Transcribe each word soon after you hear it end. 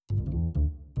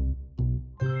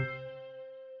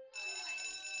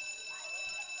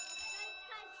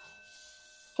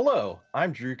Hello,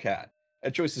 I'm Drew Catt,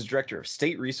 EdChoice's Director of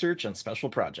State Research and Special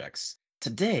Projects.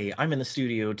 Today, I'm in the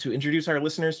studio to introduce our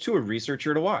listeners to a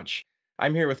researcher to watch.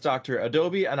 I'm here with Dr.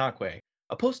 Adobe Anakwe,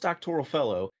 a postdoctoral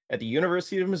fellow at the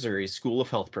University of Missouri School of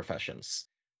Health Professions.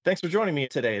 Thanks for joining me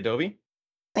today, Adobe.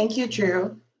 Thank you,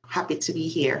 Drew. Happy to be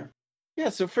here. Yeah,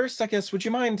 so first, I guess, would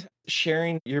you mind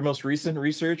sharing your most recent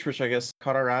research, which I guess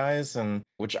caught our eyes and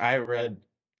which I read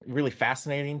really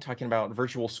fascinating, talking about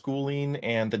virtual schooling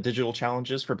and the digital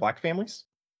challenges for Black families?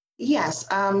 Yes,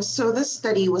 so this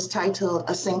study was titled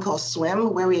A Sink or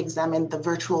Swim, where we examined the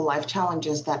virtual life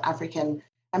challenges that African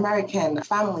American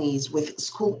families with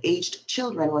school aged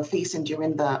children were facing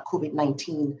during the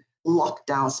COVID-19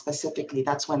 lockdown specifically.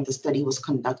 That's when the study was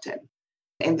conducted.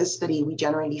 In this study, we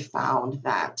generally found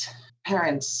that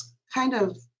parents kind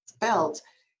of felt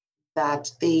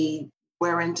that they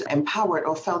weren't empowered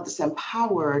or felt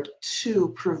disempowered to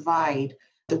provide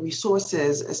the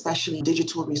resources, especially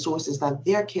digital resources that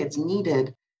their kids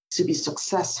needed to be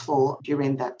successful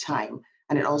during that time.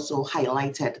 And it also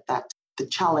highlighted that the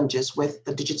challenges with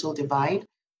the digital divide,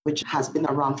 which has been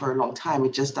around for a long time,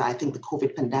 it just, I think the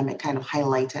COVID pandemic kind of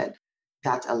highlighted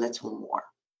that a little more.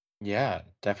 Yeah,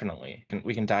 definitely. And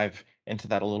we can dive into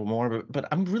that a little more, but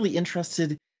I'm really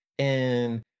interested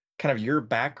in kind of your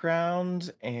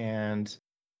background and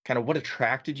kind of what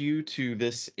attracted you to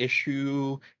this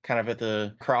issue, kind of at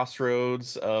the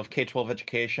crossroads of K-12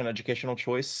 education, educational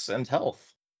choice, and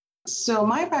health. So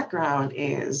my background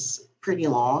is pretty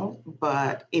long,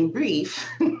 but in brief,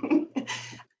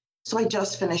 so I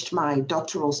just finished my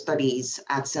doctoral studies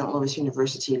at St. Louis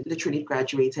University, literally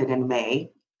graduated in May.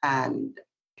 And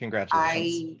Congratulations.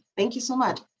 I thank you so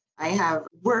much. I have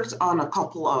worked on a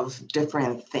couple of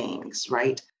different things,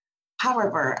 right?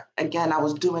 However, again, I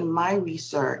was doing my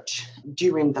research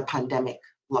during the pandemic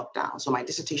lockdown. So my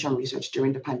dissertation research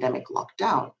during the pandemic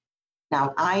lockdown.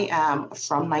 Now, I am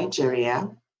from Nigeria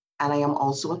and I am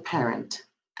also a parent,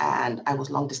 and I was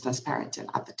long distance parenting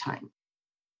at the time.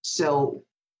 So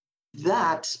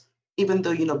that, even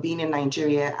though, being in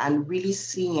Nigeria and really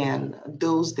seeing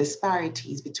those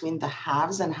disparities between the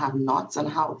haves and have nots and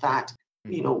how that,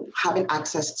 having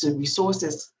access to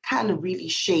resources can really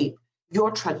shape your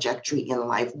trajectory in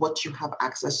life, what you have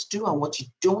access to and what you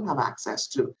don't have access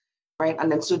to, right?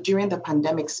 And then so during the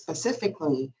pandemic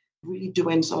specifically, really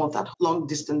doing some of that long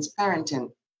distance parenting,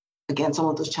 again, some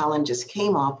of those challenges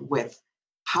came up with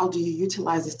how do you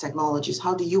utilize these technologies?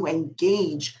 How do you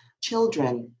engage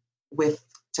children with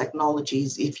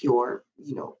technologies if you're,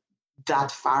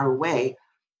 that far away?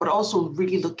 But also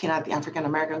really looking at the African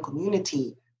American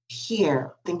community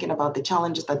here, thinking about the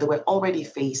challenges that they were already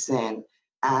facing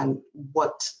and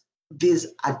what these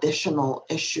additional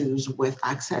issues with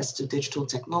access to digital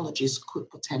technologies could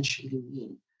potentially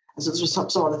mean. And so this was some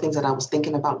of the things that I was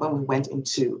thinking about when we went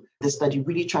into the study,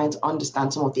 really trying to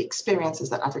understand some of the experiences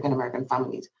that African American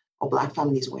families or Black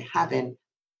families were having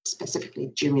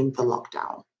specifically during the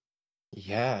lockdown.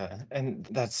 Yeah, and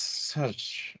that's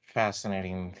such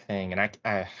fascinating thing.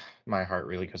 And my heart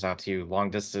really goes out to you. Long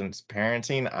distance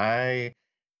parenting, I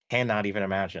cannot even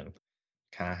imagine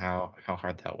kind of how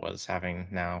hard that was having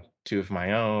now two of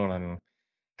my own and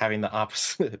having the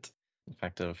opposite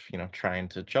effect of, trying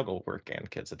to juggle work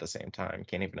and kids at the same time.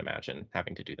 Can't even imagine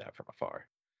having to do that from afar.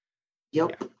 Yeah.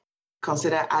 Yep.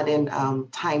 Consider adding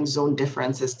time zone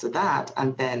differences to that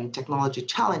and then technology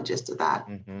challenges to that.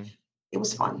 hmm It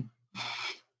was fun.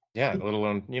 Yeah, let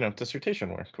alone, dissertation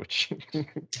work, which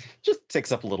just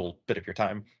takes up a little bit of your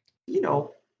time. You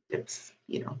know, it's,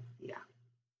 yeah.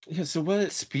 Yeah, so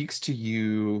what speaks to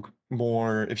you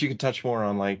more, if you could touch more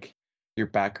on like your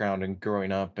background and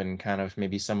growing up and kind of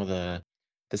maybe some of the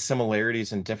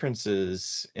similarities and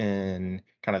differences in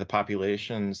kind of the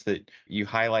populations that you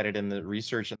highlighted in the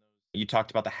research. You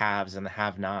talked about the haves and the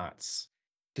have-nots.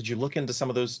 Did you look into some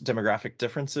of those demographic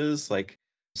differences, like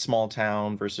small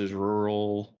town versus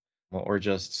rural, or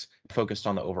just focused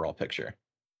on the overall picture?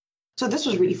 So this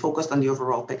was really focused on the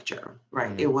overall picture,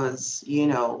 right? It Mm, was,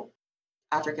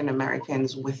 African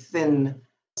Americans within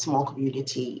a small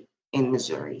community in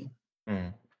Missouri.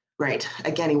 mm, Right.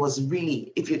 Again, it was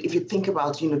really, if you think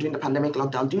about, during the pandemic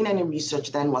lockdown, doing any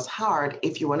research then was hard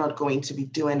if you were not going to be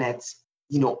doing it,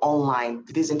 online.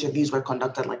 These interviews were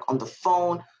conducted like on the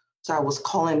phone. So I was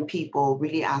calling people,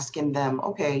 really asking them,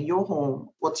 okay, you're home.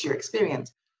 What's your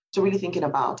experience? So really thinking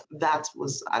about that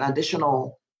was an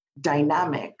additional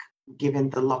dynamic given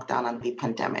the lockdown and the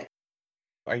pandemic.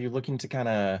 Are you looking to kind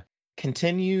of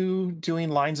continue doing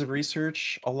lines of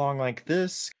research along like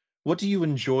this? What do you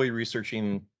enjoy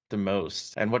researching the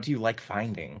most, and what do you like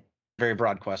finding? Very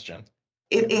broad question.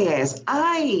 It is.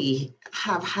 I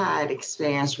have had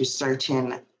experience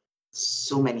researching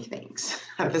so many things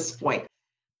at this point,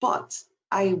 but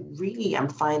I really am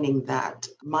finding that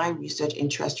my research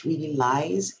interest really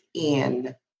lies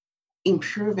in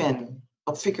improving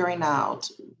or figuring out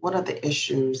what are the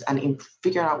issues and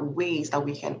figuring out ways that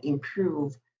we can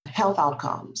improve health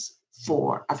outcomes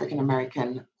for African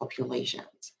American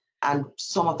populations. And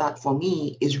some of that for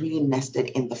me is really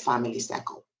nested in the family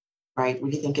cycle, right?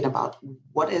 Really thinking about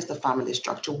what is the family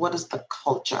structure, what is the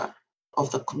culture of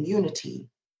the community,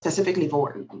 specifically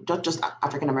for not just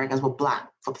African Americans, but Black,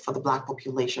 for the Black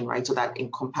population, right? So that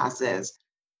encompasses,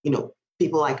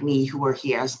 people like me who are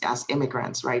here as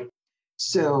immigrants, right?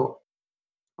 So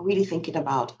really thinking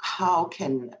about how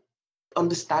can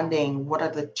understanding what are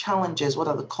the challenges, what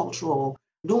are the cultural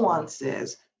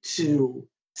nuances to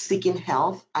seeking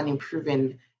health and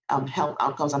improving health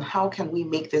outcomes, and how can we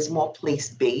make this more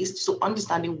place-based? So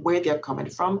understanding where they're coming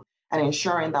from and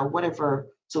ensuring that whatever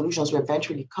solutions we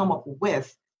eventually come up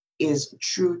with is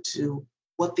true to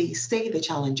what they say the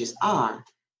challenges are,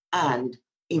 and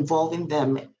involving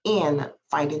them in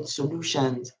finding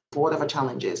solutions for whatever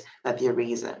challenges that they're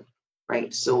raising,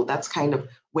 right? So that's kind of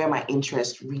where my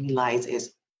interest really lies,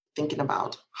 is thinking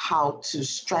about how to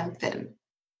strengthen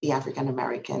the African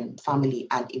American family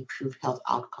and improve health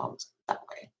outcomes that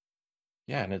way.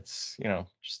 Yeah, and it's,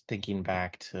 just thinking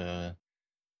back to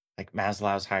like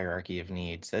Maslow's hierarchy of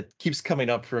needs. That keeps coming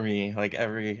up for me like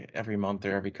every month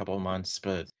or every couple of months,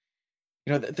 but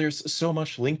there's so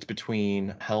much linked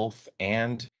between health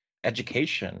and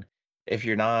education. If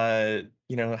you're not,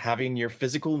 having your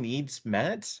physical needs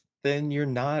met, then you're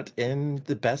not in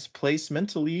the best place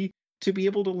mentally to be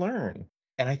able to learn.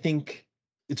 And I think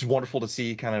it's wonderful to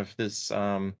see kind of this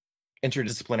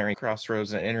interdisciplinary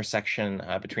crossroads and intersection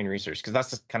between research, because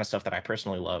that's the kind of stuff that I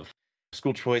personally love.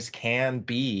 School choice can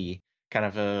be kind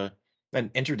of an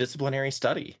interdisciplinary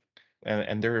study.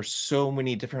 And there are so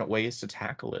many different ways to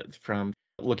tackle it, from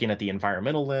looking at the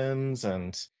environmental lens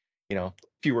and,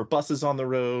 fewer buses on the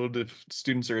road if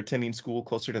students are attending school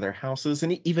closer to their houses.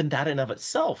 And even that in of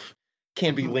itself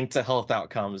can be Mhm. linked to health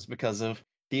outcomes because of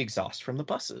the exhaust from the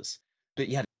buses. But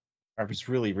yeah, I was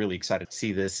really, really excited to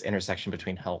see this intersection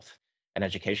between health and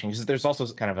education, because there's also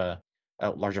kind of a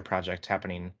larger project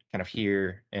happening kind of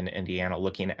here in Indiana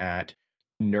looking at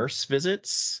nurse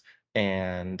visits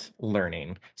and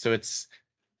learning. So it's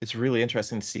really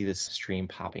interesting to see this stream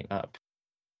popping up.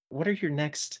 What are your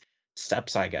next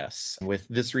steps, I guess, with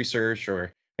this research,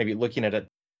 or maybe looking at it,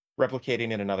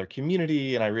 replicating in another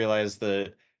community? And I realize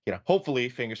that, hopefully,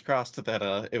 fingers crossed,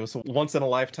 that it was a once in a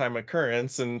lifetime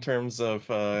occurrence in terms of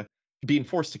being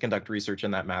forced to conduct research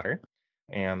in that matter,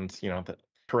 and, the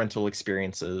parental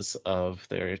experiences of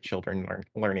their children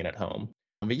learning at home.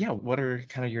 But yeah, what are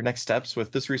kind of your next steps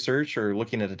with this research, or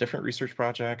looking at a different research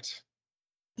project?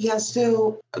 Yeah,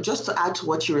 so just to add to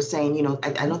what you were saying,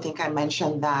 I don't think I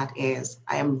mentioned that is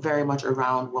I am very much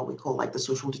around what we call like the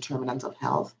social determinants of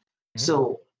health. Mhm.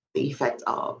 So the effect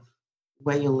of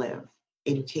where you live,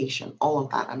 education, all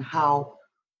of that, and how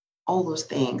all those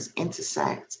things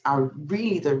intersect are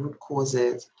really the root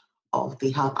causes of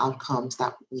the health outcomes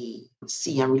that we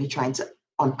see. I'm really trying to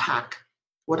unpack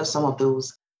what are some of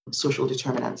those social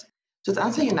determinants. So to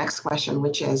answer your next question,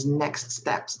 which is next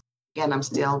steps, again, I'm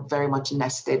still very much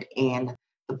nested in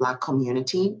the Black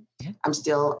community. Yeah.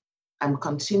 I'm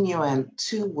continuing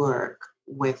to work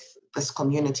with this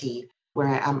community where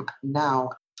I am now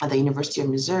at the University of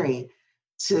Missouri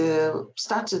to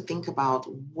start to think about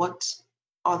what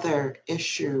other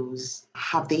issues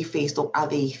have they faced or are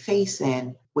they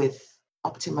facing with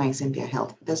optimizing their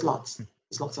health. There's lots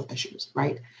of issues,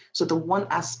 right? So the one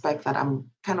aspect that I'm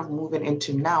kind of moving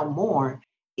into now more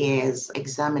is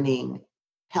examining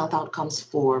health outcomes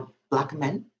for Black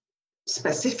men,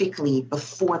 specifically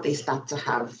before they start to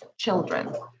have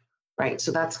children, right?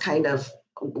 So that's kind of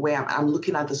where I'm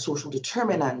looking at the social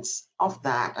determinants of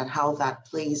that and how that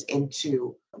plays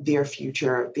into their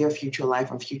future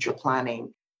life and future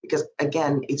planning. Because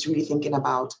again, it's really thinking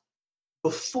about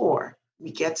before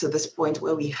we get to this point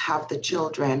where we have the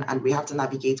children and we have to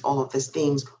navigate all of these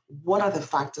things, what are the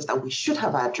factors that we should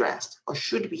have addressed or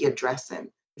should be addressing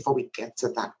before we get to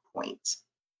that point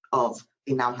of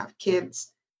they now have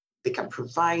kids, they can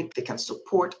provide, they can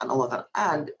support, and all of that.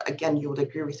 And again, you would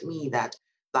agree with me that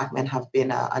Black men have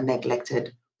been a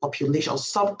neglected population or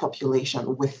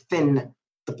subpopulation within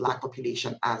the Black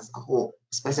population as a whole,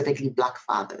 specifically Black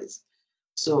fathers.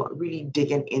 So really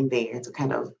digging in there to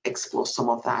kind of explore some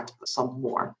of that some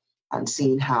more and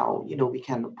seeing how, we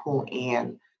can pull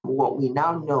in what we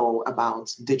now know about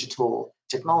digital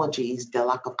technologies, their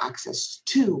lack of access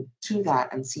to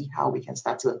that, and see how we can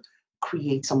start to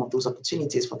create some of those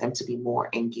opportunities for them to be more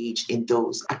engaged in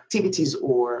those activities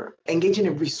or engaging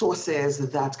in resources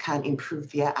that can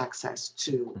improve their access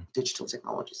to digital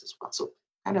technologies as well. So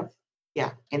kind of,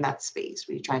 yeah, in that space,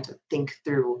 really trying to think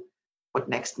through what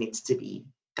next needs to be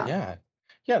done. Yeah.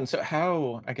 Yeah. And so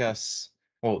how, I guess,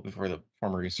 well, for the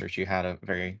former research, you had a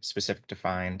very specific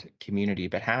defined community,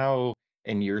 but how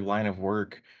in your line of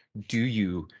work do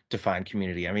you define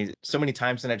community? I mean, so many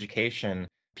times in education,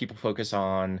 people focus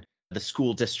on the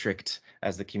school district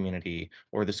as the community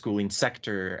or the schooling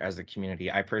sector as the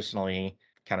community. I personally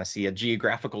kind of see a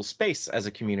geographical space as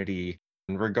a community,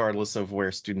 regardless of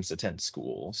where students attend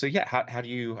school. So yeah, how do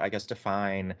you, I guess,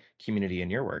 define community in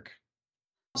your work?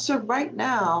 So right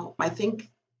now, I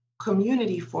think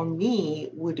community for me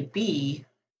would be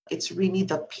it's really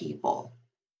the people,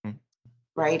 Mm.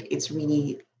 right? It's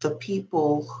really the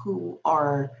people who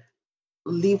are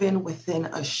living within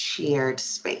a shared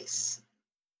space.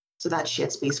 So that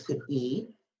shared space could be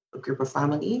a group of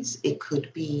families. It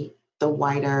could be the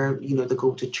wider, they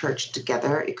go to church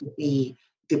together. It could be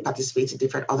they participate in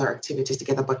different other activities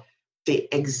together, but they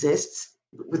exist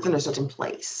within a certain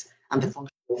place and they Mhm.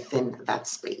 function within that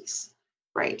space,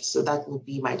 right? So that would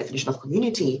be my definition of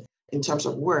community in terms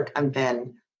of work. And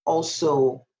then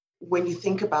also when you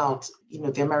think about,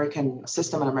 the American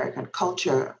system and American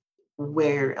culture,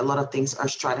 where a lot of things are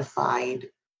stratified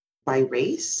by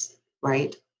race,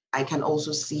 right? I can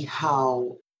also see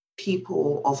how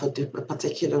people of a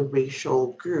particular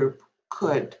racial group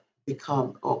could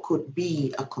become or could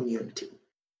be a community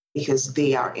because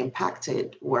they are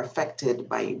impacted or affected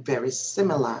by very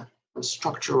similar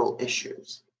structural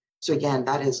issues. So again,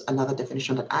 that is another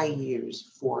definition that I use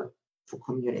for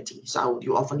community. So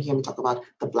you often hear me talk about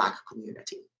the Black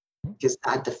community because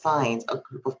that defines a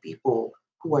group of people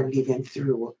who are living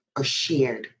through a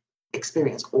shared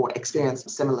experience or experience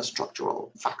similar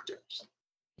structural factors.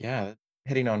 Yeah,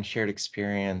 hitting on shared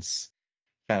experience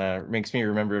kind of makes me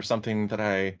remember of something that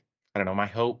I don't know, my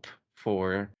hope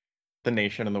for the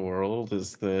nation and the world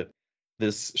is that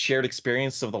this shared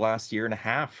experience of the last year and a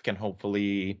half can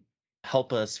hopefully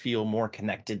help us feel more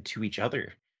connected to each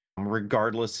other,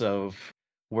 regardless of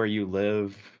where you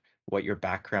live, what your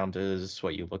background is,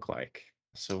 what you look like.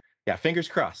 So, yeah, fingers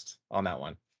crossed on that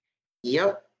one.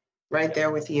 Yep, right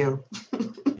there with you.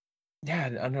 Yeah,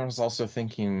 and I was also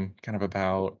thinking kind of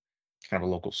about kind of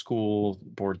a local school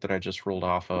board that I just rolled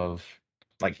off of,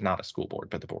 like not a school board,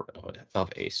 but the board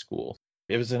of a school.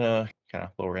 It was in a kind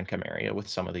of lower income area with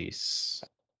some of these,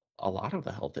 a lot of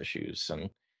the health issues, and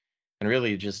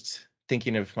really just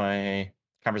thinking of my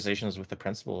conversations with the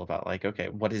principal about like, okay,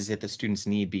 what is it the students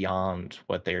need beyond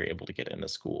what they're able to get in the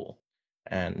school?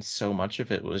 And so much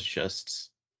of it was just,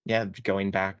 yeah, going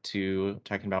back to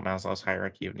talking about Maslow's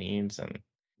hierarchy of needs and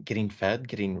getting fed,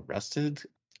 getting rested,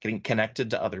 getting connected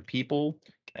to other people,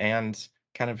 and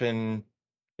kind of in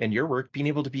your work, being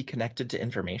able to be connected to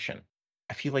information.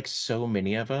 I feel like so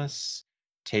many of us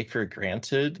take for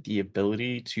granted the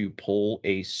ability to pull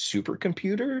a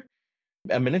supercomputer,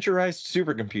 a miniaturized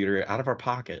supercomputer out of our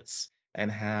pockets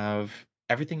and have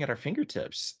everything at our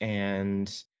fingertips.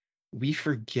 And we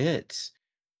forget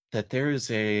that there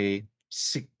is a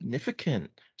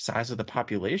significant size of the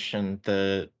population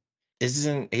that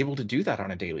isn't able to do that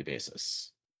on a daily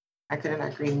basis. I couldn't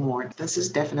agree more. This is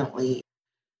definitely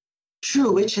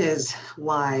true, which is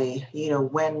why,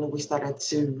 when we started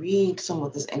to read some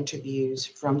of these interviews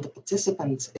from the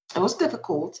participants, it was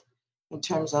difficult in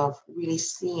terms of really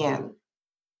seeing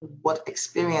what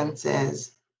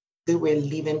experiences they were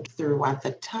living through at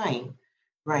the time,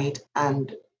 right?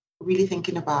 And really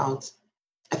thinking about,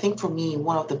 I think for me,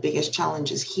 one of the biggest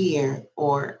challenges here,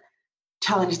 or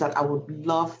challenges that I would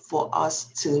love for us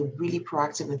to really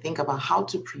proactively think about how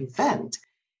to prevent,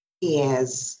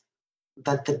 is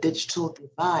that the digital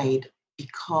divide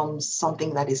becomes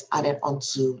something that is added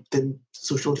onto the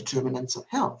social determinants of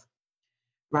health,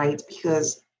 right?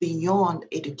 Because beyond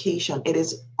education, it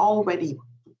is already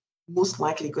most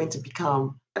likely going to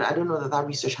become, and I don't know that that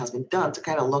research has been done to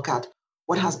kind of look at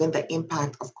what has been the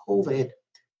impact of COVID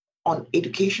on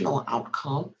educational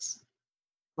outcomes,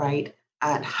 right?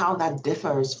 And how that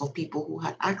differs for people who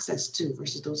had access to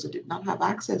versus those who did not have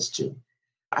access to.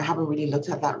 I haven't really looked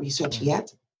at that research Mm.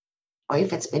 yet, or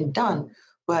if it's been done,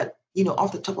 but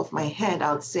off the top of my head,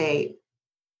 I would say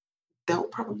there'll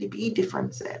probably be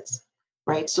differences,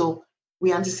 right? So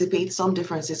we anticipate some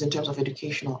differences in terms of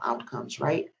educational outcomes,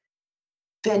 right?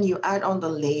 Then you add on the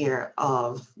layer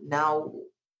of now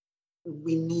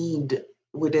we need,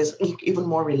 with this even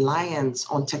more reliance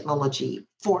on technology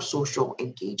for social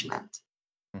engagement,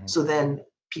 Mhm. So then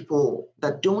people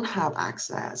that don't have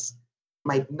access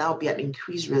might now be at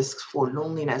increased risk for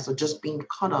loneliness or just being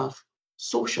cut off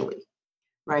socially,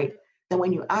 right? Then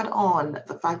when you add on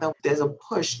the fact that there's a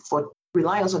push for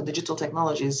reliance on digital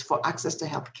technologies for access to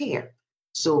healthcare.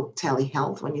 So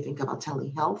telehealth, when you think about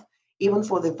telehealth, even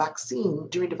for the vaccine,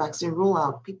 during the vaccine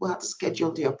rollout, people have to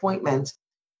schedule the appointment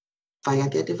via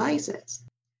their devices,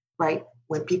 right?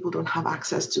 When people don't have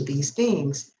access to these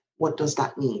things, what does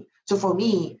that mean? So for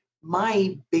me,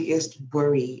 my biggest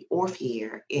worry or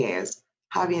fear is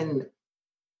having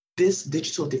this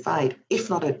digital divide, if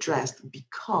not addressed,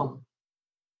 become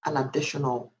an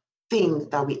additional thing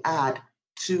that we add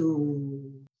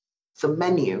to the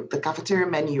menu, the cafeteria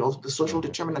menu of the social Mhm.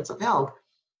 determinants of health,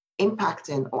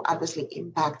 impacting or adversely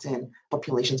impacting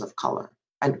populations of color,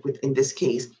 and in this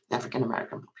case, the African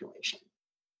American population.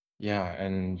 Yeah,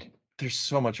 and there's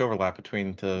so much overlap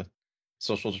between the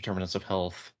social determinants of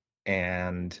health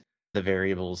and the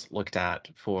variables looked at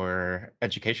for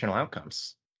educational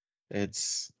outcomes.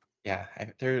 It's yeah,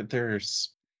 there's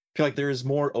I feel like there is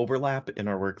more overlap in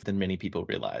our work than many people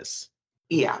realize.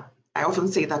 Yeah, I often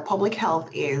say that public health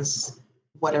is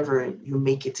whatever you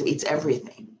make it to. It's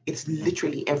everything. It's Mm.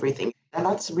 literally everything. And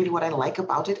that's really what I like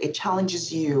about it. It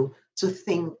challenges you to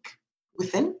think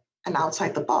within and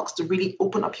outside the box, to really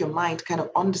open up your mind, to kind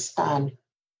of understand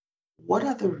what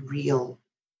are the real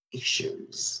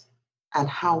issues and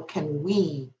how can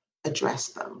we address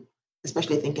them,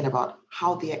 especially thinking about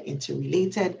how they are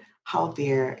interrelated, how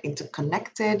they're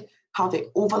interconnected, how they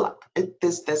overlap.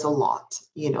 There's a lot,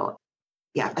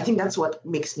 yeah, I think that's what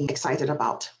makes me excited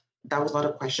about. That was not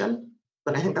a question,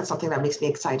 but I think that's something that makes me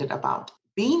excited about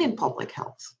being in public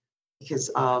health because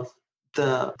of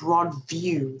the broad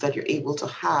view that you're able to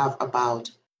have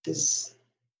about this.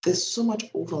 There's so much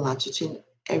overlap between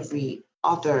every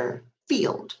other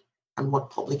field and what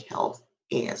public health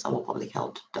is and what public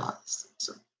health does.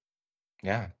 So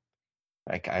Yeah,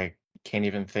 like I can't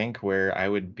even think where I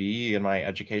would be in my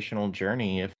educational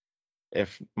journey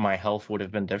if my health would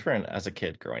have been different as a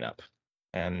kid growing up.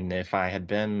 And if I had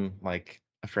been like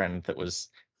a friend that was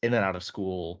in and out of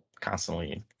school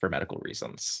constantly for medical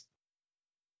reasons.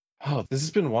 Oh, this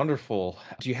has been wonderful.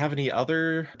 Do you have any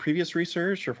other previous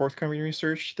research or forthcoming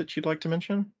research that you'd like to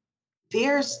mention?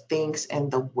 there's things in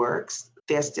the works.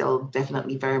 They're still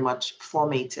definitely very much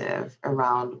formative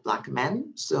around Black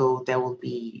men. So there will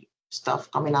be stuff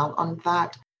coming out on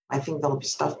that. I think there'll be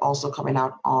stuff also coming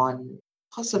out on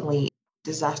possibly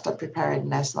disaster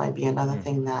preparedness, might be another Mm,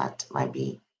 thing that might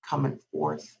be coming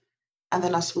forth. And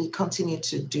then as we continue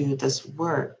to do this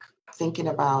work, thinking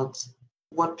about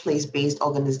what place based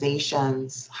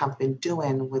organizations have been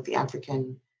doing with the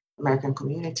African American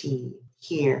community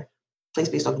here, place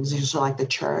based organizations, so like the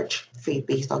church, faith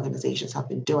based organizations have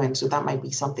been doing. So that might be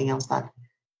something else that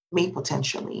may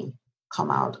potentially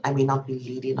come out. I may not be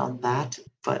leading on that,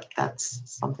 but that's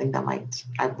something that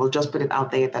I will just put it out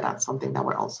there that that's something that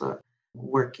we're also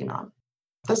working on.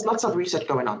 There's lots of research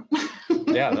going on.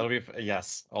 yeah, that'll be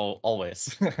yes,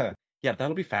 always. Yeah,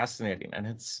 that'll be fascinating, and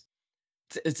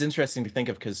it's interesting to think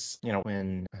of because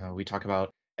when we talk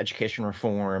about education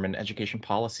reform and education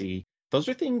policy, those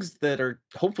are things that are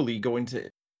hopefully going to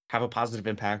have a positive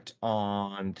impact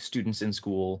on students in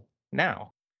school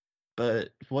now. But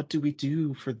what do we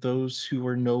do for those who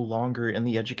are no longer in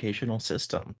the educational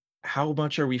system? How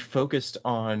much are we focused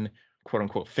on quote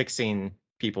unquote fixing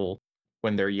people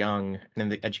when they're young and in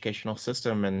the educational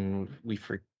system and we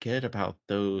forget about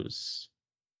those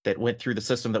that went through the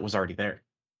system that was already there,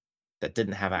 that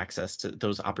didn't have access to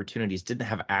those opportunities, didn't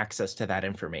have access to that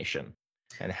information?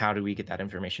 And how do we get that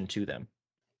information to them?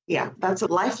 Yeah, that's a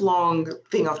lifelong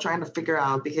thing of trying to figure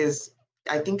out because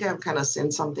I think I've kind of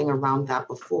seen something around that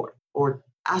before or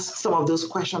asked some of those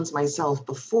questions myself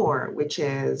before, which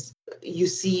is you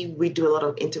see, we do a lot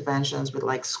of interventions with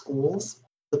like schools,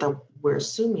 but that we're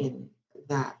assuming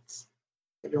that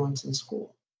everyone's in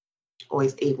school or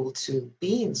is able to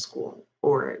be in school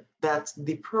or that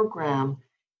the program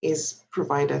is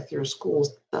provided through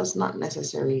schools does not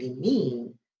necessarily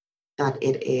mean that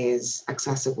it is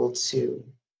accessible to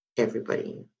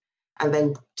everybody. And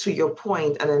then to your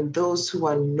point, and then those who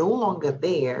are no longer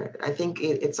there, I think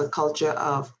it's a culture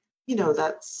of,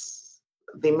 that's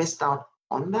they missed out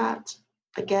on that,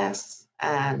 I guess,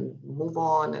 and move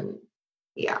on. And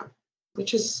yeah,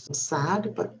 which is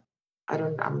sad, but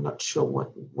I'm not sure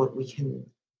what we can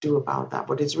do about that.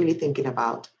 But it's really thinking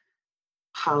about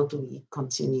how do we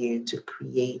continue to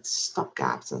create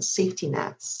stopgaps and safety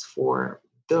nets for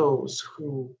those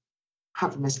who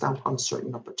have missed out on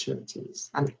certain opportunities.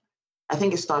 And I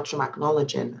think it starts from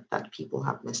acknowledging that people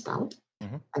have missed out.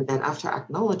 Mhm. And then after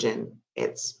acknowledging,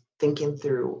 It's thinking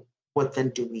through what then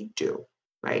do we do,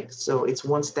 right? So it's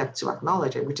one step to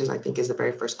acknowledge it, which is, I think, is the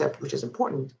very first step, which is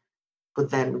important, but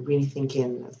then really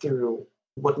thinking through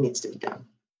what needs to be done,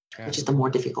 Yeah. which is the more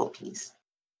difficult piece.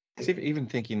 So even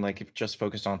thinking like if just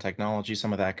focused on technology,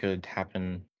 some of that could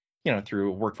happen, through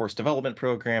a workforce development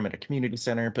program at a community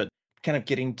center, but kind of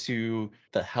getting to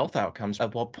the health outcomes.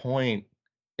 At what point,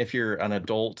 if you're an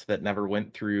adult that never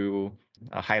went through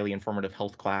a highly informative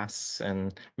health class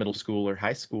in middle school or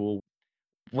high school,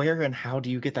 where and how do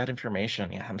you get that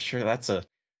information? Yeah, I'm sure that's a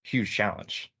huge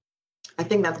challenge. I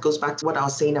think that goes back to what I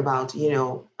was saying about,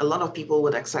 a lot of people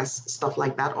would access stuff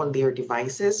like that on their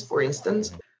devices, for instance.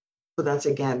 Mhm. But that's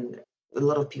again, a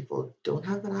lot of people don't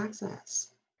have that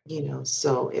access,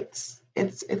 so it's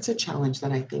a challenge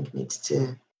that I think needs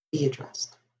to be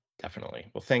addressed. Definitely.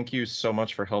 Well, thank you so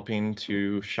much for helping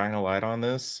to shine a light on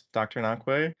this, Dr.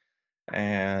 Nakwe.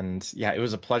 And yeah, it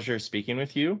was a pleasure speaking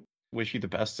with you. Wish you the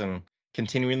best in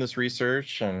continuing this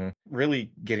research and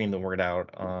really getting the word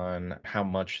out on how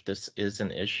much this is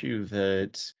an issue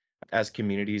that, as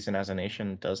communities and as a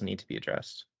nation, does need to be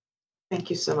addressed. Thank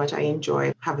you so much. I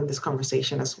enjoy having this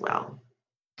conversation as well.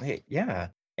 Hey, yeah.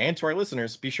 And to our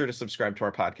listeners, be sure to subscribe to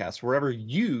our podcast wherever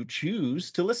you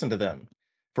choose to listen to them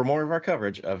for more of our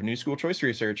coverage of new school choice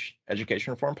research,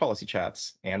 education reform policy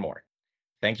chats, and more.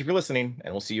 Thank you for listening,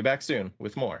 and we'll see you back soon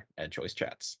with more Ed Choice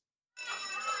Chats.